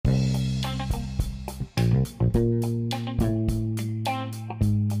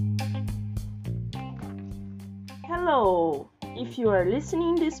Hello! If you are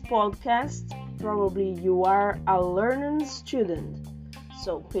listening this podcast, probably you are a learning student.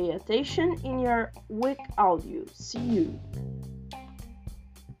 So pay attention in your week audio. See you!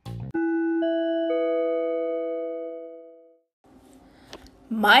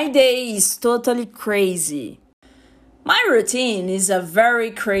 My day is totally crazy. My routine is a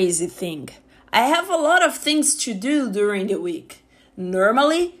very crazy thing. I have a lot of things to do during the week.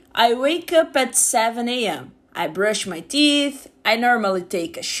 Normally, I wake up at 7 a.m. I brush my teeth. I normally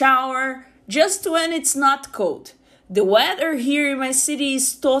take a shower just when it's not cold. The weather here in my city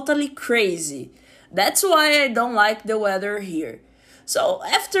is totally crazy. That's why I don't like the weather here. So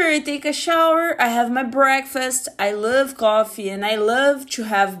after I take a shower, I have my breakfast. I love coffee and I love to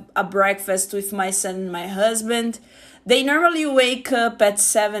have a breakfast with my son and my husband. They normally wake up at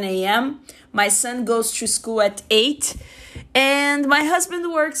 7 a.m. My son goes to school at 8 and my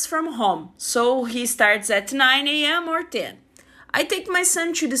husband works from home. So he starts at 9 a.m. or 10. I take my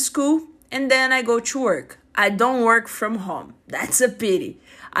son to the school and then I go to work. I don't work from home. That's a pity.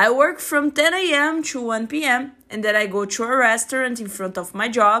 I work from 10 a.m. to 1 p.m. and then I go to a restaurant in front of my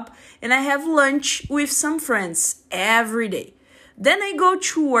job and I have lunch with some friends every day. Then I go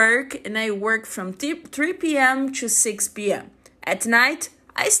to work and I work from 3 p.m. to 6 p.m. At night,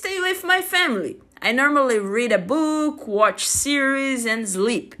 I stay with my family. I normally read a book, watch series and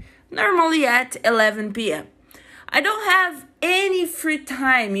sleep, normally at 11 p.m. I don't have any free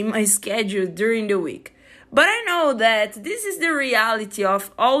time in my schedule during the week. But I know that this is the reality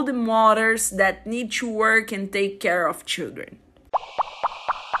of all the mothers that need to work and take care of children.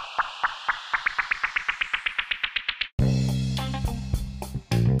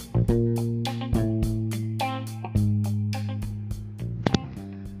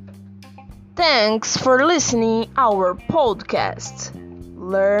 Thanks for listening our podcast.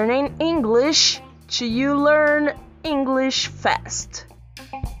 Learning English till you learn English fast.